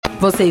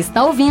Você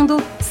está ouvindo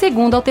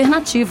Segunda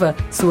Alternativa,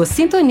 sua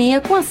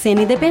sintonia com a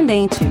cena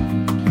independente.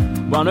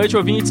 Boa noite,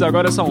 ouvintes.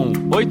 Agora são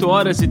 8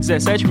 horas e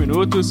 17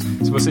 minutos.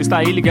 Se você está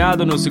aí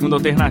ligado no Segunda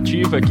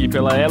Alternativa aqui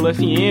pela Elo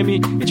FM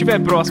e estiver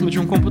próximo de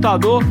um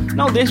computador,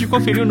 não deixe de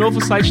conferir o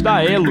novo site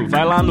da Elo.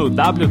 Vai lá no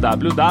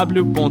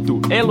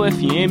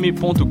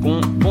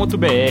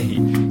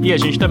www.elofm.com.br. E a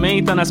gente também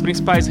está nas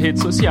principais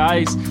redes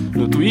sociais,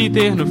 no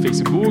Twitter, no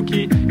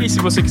Facebook. E se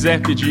você quiser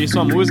pedir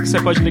sua música,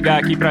 você pode ligar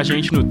aqui pra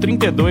gente no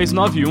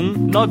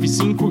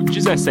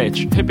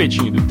 3291-9517.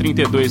 Repetindo,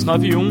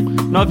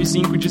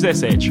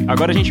 3291-9517.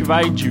 Agora a gente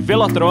vai de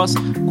Velotroz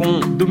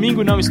com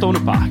Domingo Não Estou no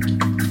Parque.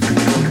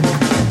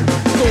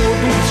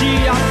 Todo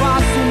dia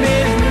faço o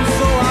mesmo,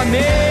 sou a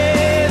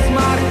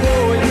mesma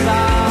coisa.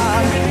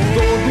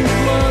 Todo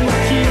plano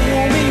que o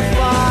homem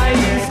faz,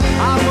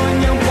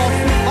 amanhã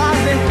posso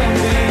fazer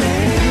também.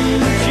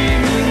 20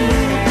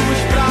 minutos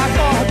pra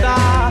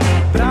acordar,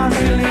 pra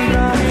se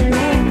lembrar de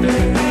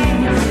ontem,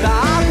 da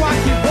água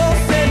que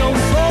você não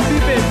soube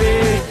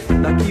beber,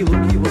 daquilo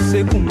que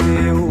você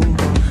comeu,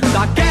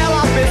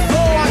 daquela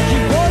pessoa que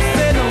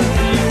você não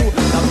viu,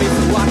 da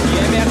pessoa que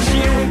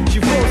emergiu de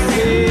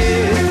você.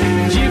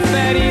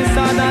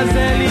 Diferença das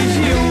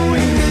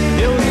religiões,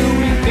 eu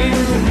não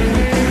entendo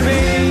muito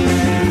bem.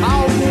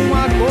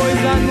 Alguma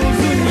coisa nos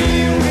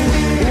uniu,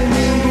 o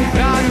mundo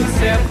pra nos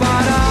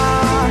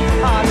separar.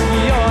 A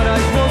que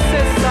horas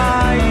você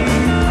sai?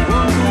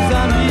 Quantos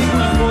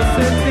amigos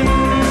você tem?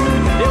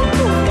 Eu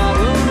tô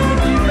falando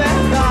de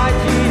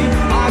verdade.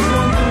 Há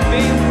quanto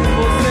tempo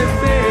você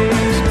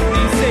fez?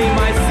 Nem sei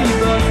mais se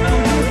gosto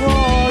do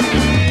rock.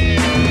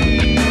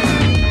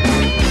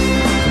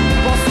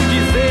 Posso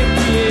dizer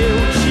que eu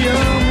te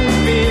amo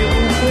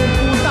pelo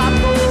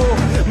computador,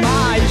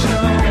 mas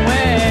não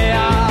é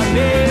a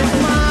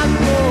mesma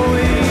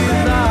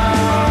coisa.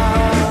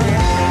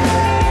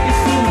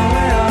 Isso não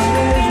é a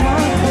mesma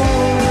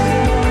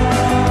coisa.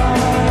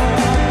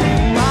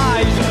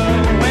 Mas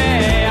não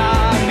é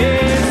a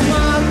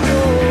mesma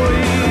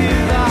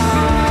coisa.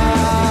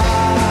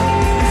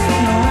 Isso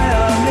não é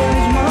a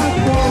mesma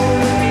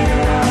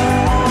coisa.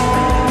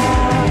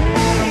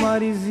 A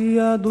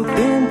marisia do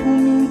tempo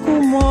me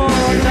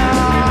incomoda.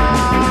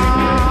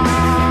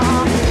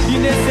 E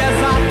nesse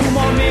exato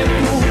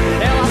momento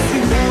ela se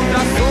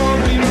encontra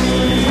sobre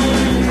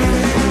mim.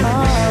 A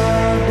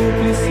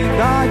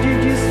duplicidade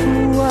de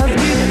suas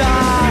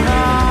guitarras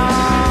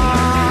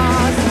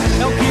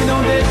é o que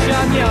não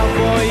deixa minha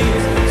voz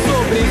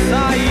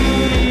sobressair.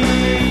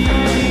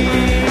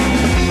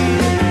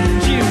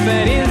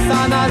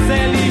 Diferença nas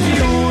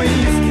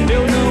religiões,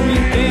 eu não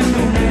entendo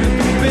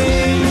muito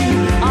bem.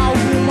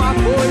 Alguma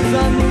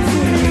coisa nos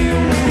uniu, o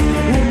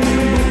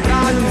mundo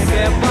pra nos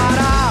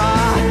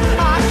separar.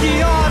 A que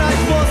horas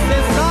você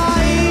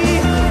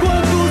sai?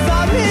 Quantos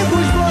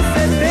amigos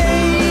você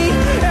tem?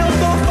 Eu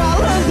tô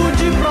falando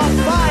de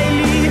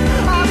profile.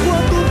 Há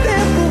quanto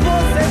tempo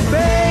você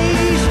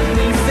fez?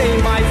 Nem sei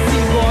mais se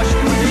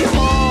gosto de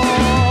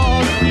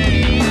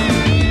rock.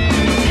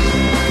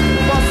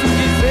 Posso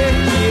dizer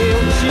que eu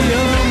te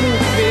amo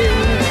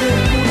pelo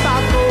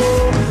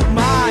computador,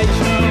 mas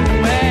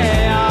não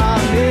é a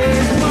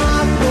mesma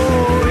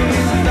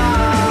coisa.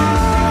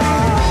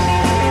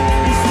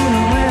 Isso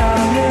não é a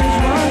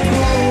mesma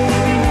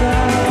coisa.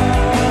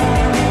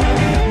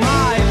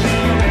 Mas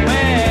não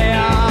é a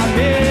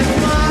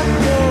mesma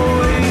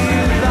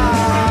coisa.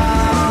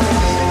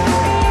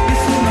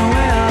 Isso não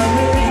é a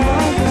mesma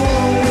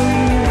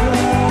coisa.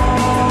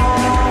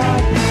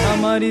 A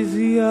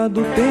marisia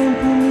do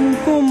tempo me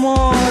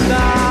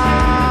incomoda.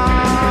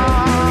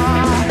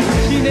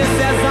 E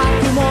nesse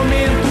exato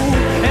momento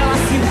ela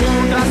se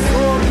encontra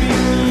sobre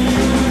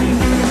mim.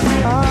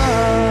 A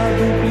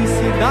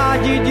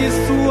duplicidade de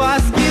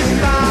suas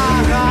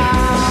guitarras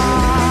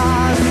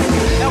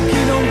é o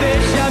que não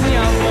deixa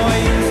minha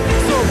voz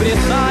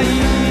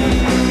sobressair.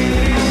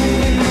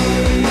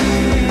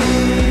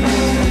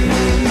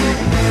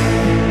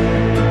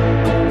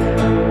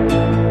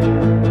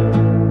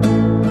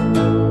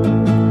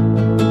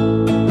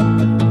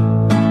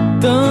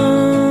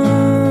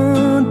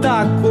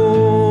 Tanta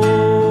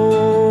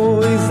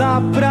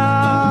coisa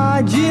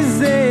pra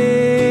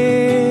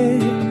dizer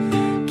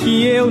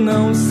que eu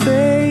não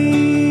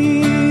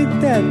sei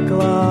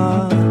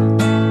teclar.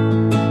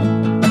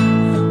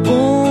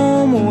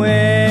 Como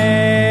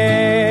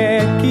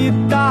é que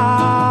tá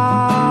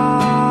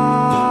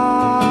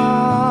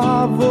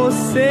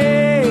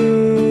você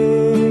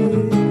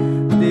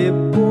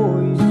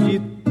depois de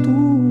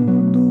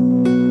tudo?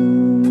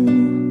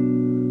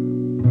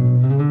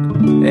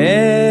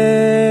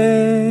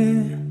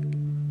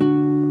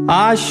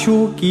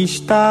 Acho que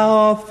está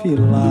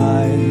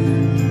offline.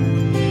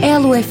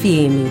 Elo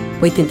FM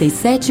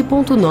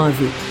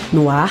 87.9,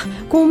 no ar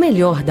com o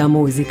melhor da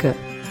música.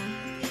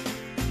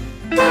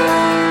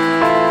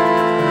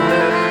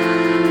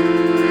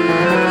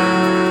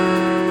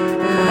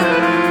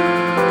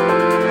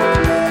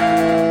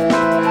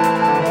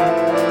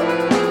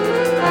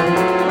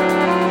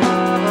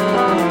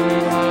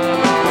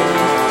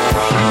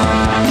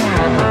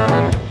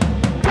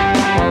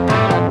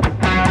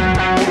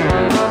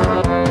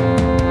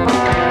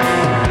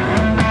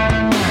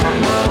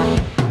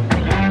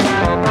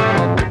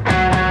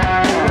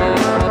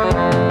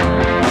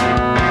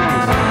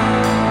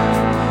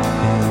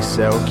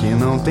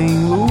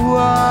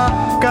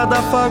 Cada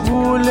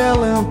fagulha é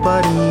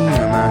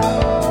lamparina,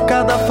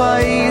 cada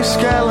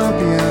faísca é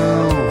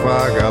lampião.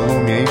 Vaga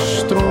lume é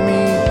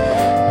estrume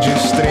de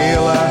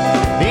estrela,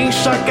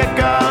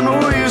 enxaqueca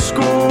no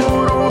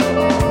escuro.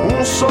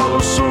 Um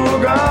soluço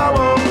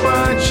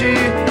galopante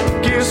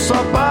que só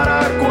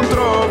para com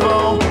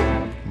trovão.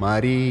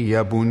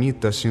 Maria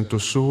bonita, sinto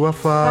sua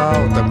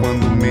falta.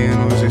 Quando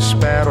menos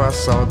espero, a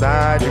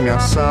saudade me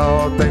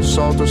assalta e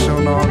solta o seu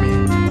nome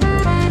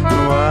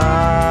no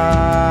ar.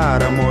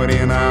 A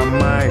morena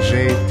mais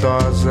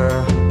jeitosa,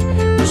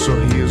 o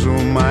sorriso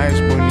mais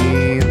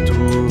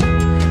bonito,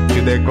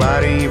 te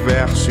declara em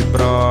verso e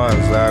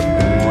prosa,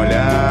 com um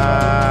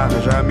olhar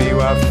já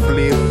meio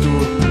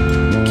aflito,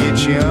 que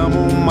te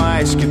amo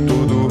mais que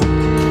tudo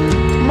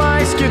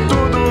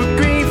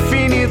que o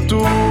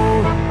infinito.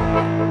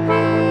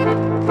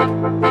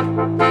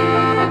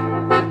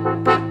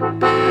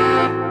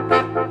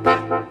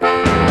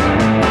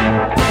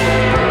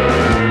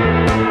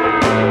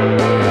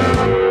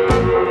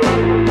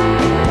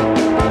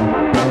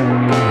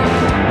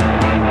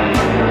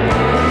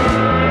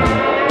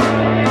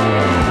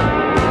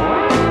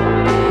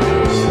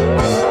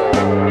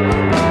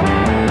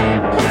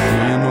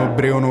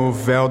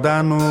 Véu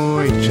da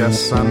noite,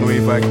 essa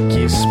noiva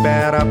que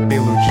espera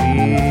pelo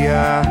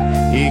dia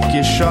e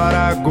que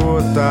chora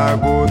gota a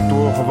gota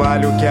o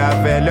orvalho que a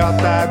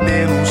velhota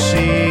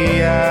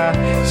denuncia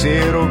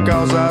ser o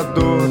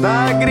causador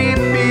da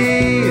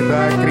gripe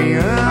da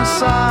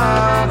criança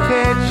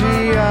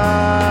arredia.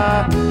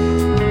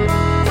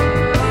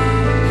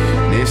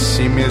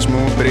 Nesse mesmo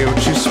breu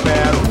te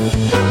espero,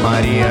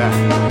 Maria,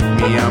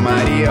 minha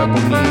Maria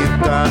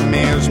bonita,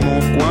 mesmo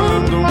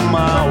quando o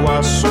mal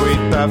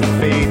açoita,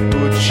 feito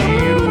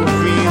tiro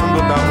vindo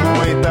da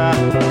moita.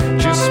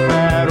 Te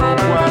espero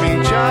com a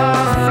mente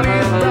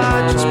aflita,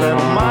 te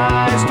espero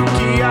mais do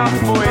que a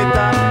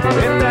foita,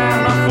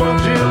 eterna flor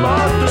de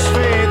lótus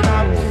feita.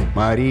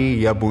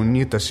 Maria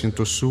bonita,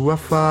 sinto sua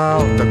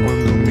falta.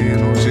 Quando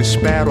menos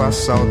espero, a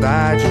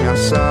saudade me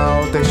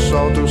assalta e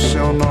solto o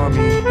seu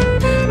nome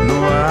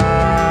no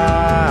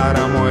ar.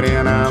 A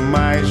morena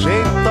mais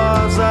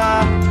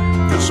jeitosa,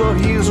 o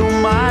sorriso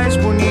mais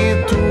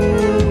bonito,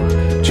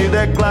 te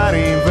declaro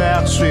em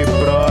verso e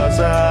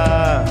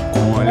prosa, com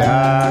um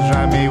olhar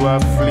já meio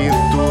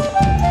aflito,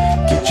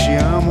 que te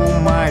amo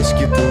mais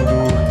que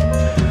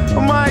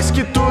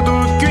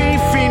tudo que o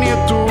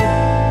infinito.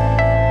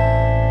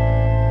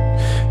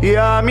 E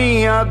a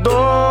minha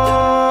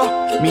dor,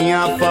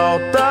 minha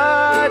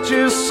falta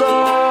de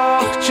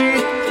sorte,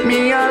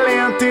 minha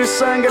lenta e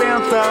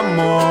sangrenta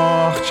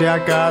morte a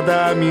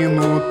cada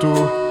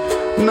minuto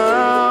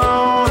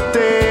não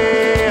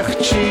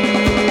ter-te.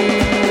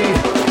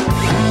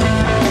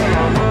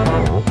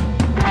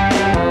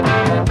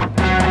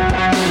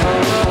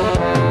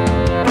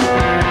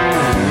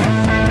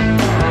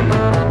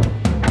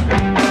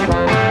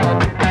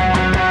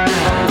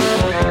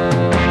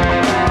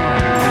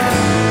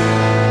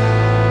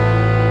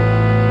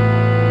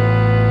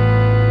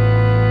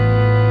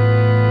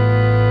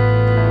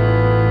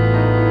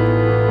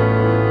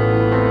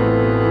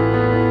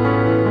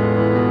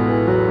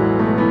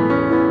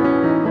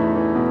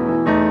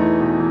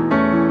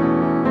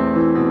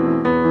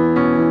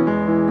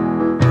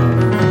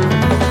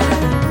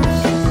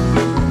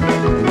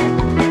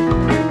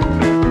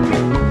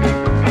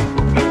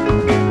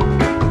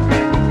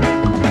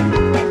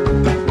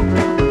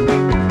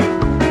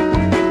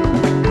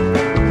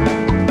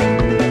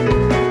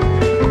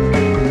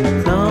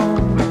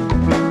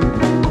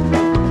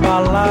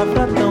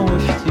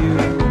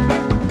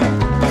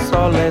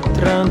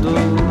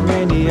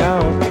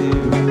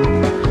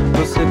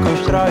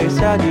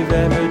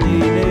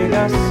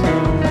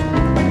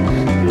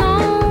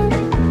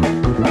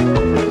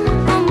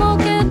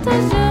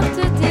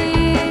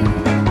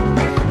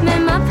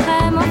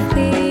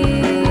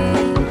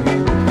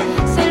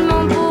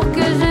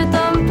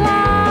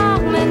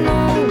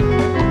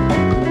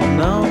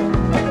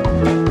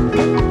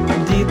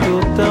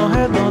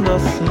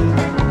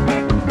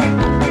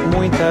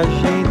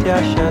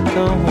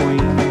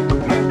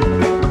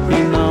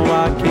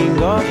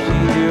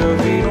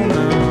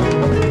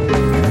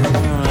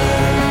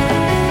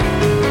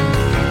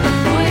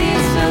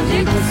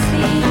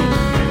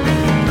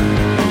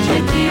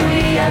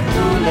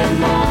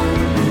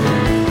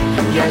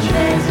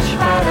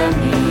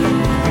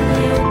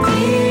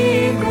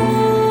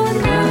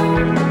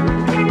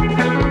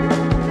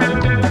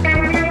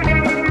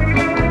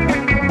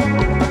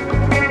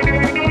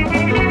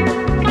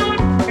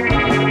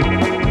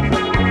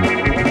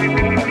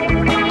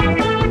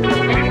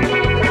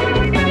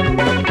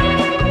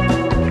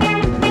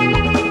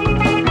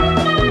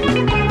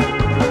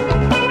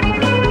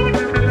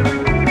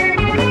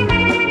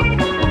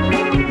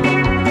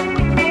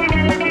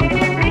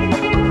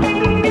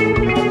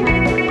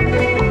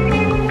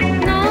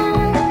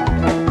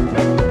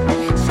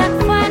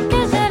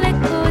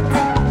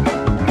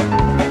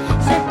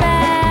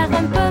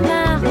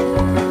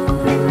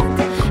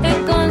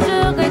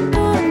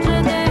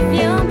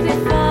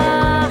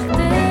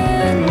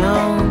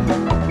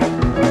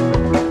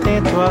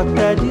 sonho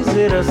até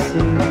dizer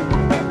assim.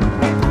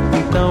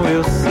 Então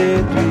eu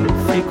cedo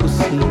e fico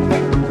sim,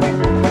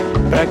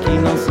 pra que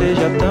não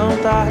seja tão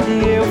tarde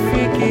e eu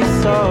fique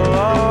só.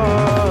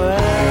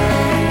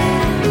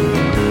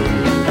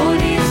 Por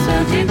isso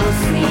eu digo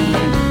sim,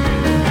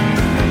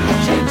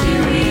 je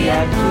dirai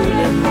à tout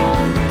le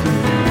monde,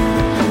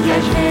 e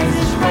às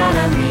vezes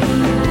para mim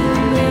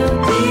eu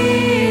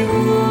digo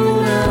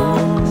não.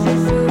 C'est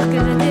sûr que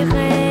je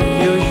dirai,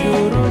 eu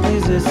juro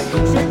dizer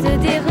sim, je te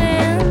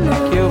dirai non,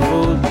 que eu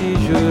vou te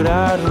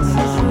jurar um se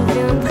não.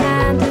 souviendra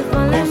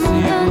devant le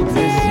monde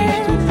entier,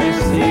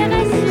 Preciso,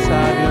 quem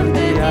sabe um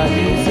dia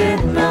dizer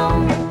não.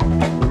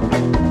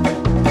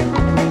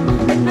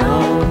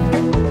 Não,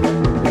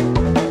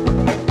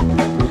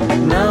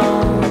 não,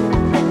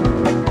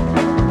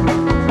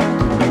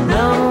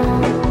 não,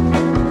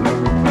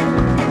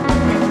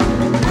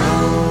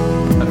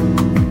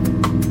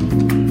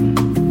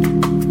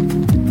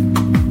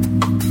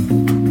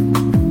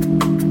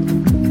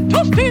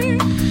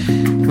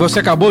 Você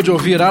acabou de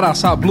ouvir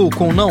Araçá Blue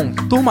com Não,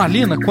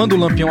 Turmalina, Quando o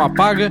Lampião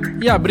Apaga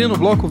e abrindo o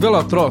bloco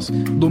Velotroz,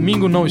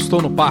 Domingo Não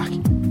Estou no Parque.